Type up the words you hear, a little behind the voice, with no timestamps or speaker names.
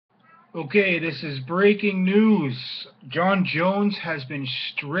Okay, this is breaking news. Jon Jones has been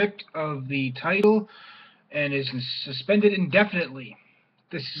stripped of the title and is suspended indefinitely.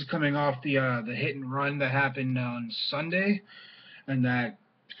 This is coming off the hit and run that happened on Sunday, and that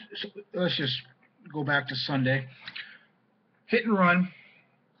let's just go back to Sunday. Hit and run.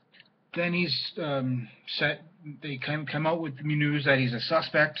 Then he's set. They come out with the news that he's a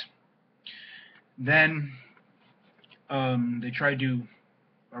suspect. Then they tried to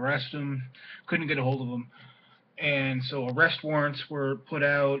arrest him, couldn't get a hold of him, and so arrest warrants were put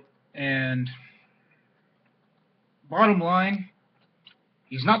out. And bottom line,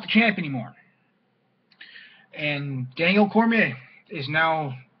 he's not the champ anymore. And Daniel Cormier is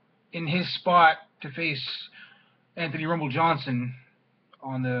now in his spot to face Anthony Rumble Johnson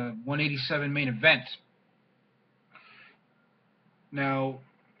on the 187 main event. Now,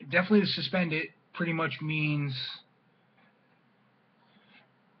 definitely to suspend it pretty much means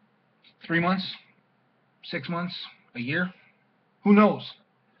 3 months, 6 months, a year. Who knows?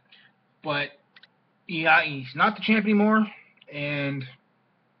 But yeah, he's not the champ anymore, and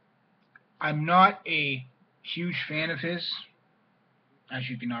I'm not a huge fan of his, as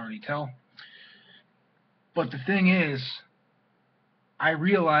you can already tell. But the thing is, I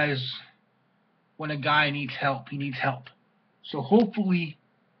realize when a guy needs help, he needs help. So hopefully,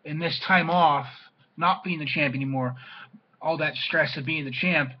 in this time off, not being the champ anymore, all that stress of being the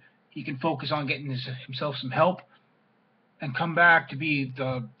champ, he can focus on getting himself some help and come back to be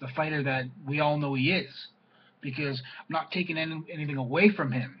the fighter that we all know he is. Because I'm not taking anything away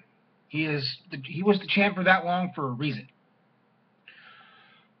from him. He was the champ for that long for a reason.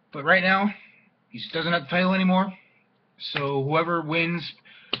 But right now, he just doesn't have the title anymore. So whoever wins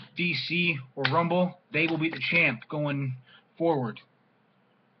DC or Rumble, they will be the champ going forward.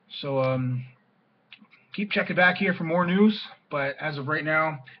 So keep checking back here for more news. But as of right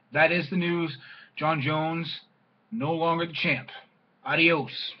now, that is the news. Jon Jones, no longer the champ.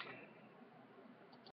 Adios.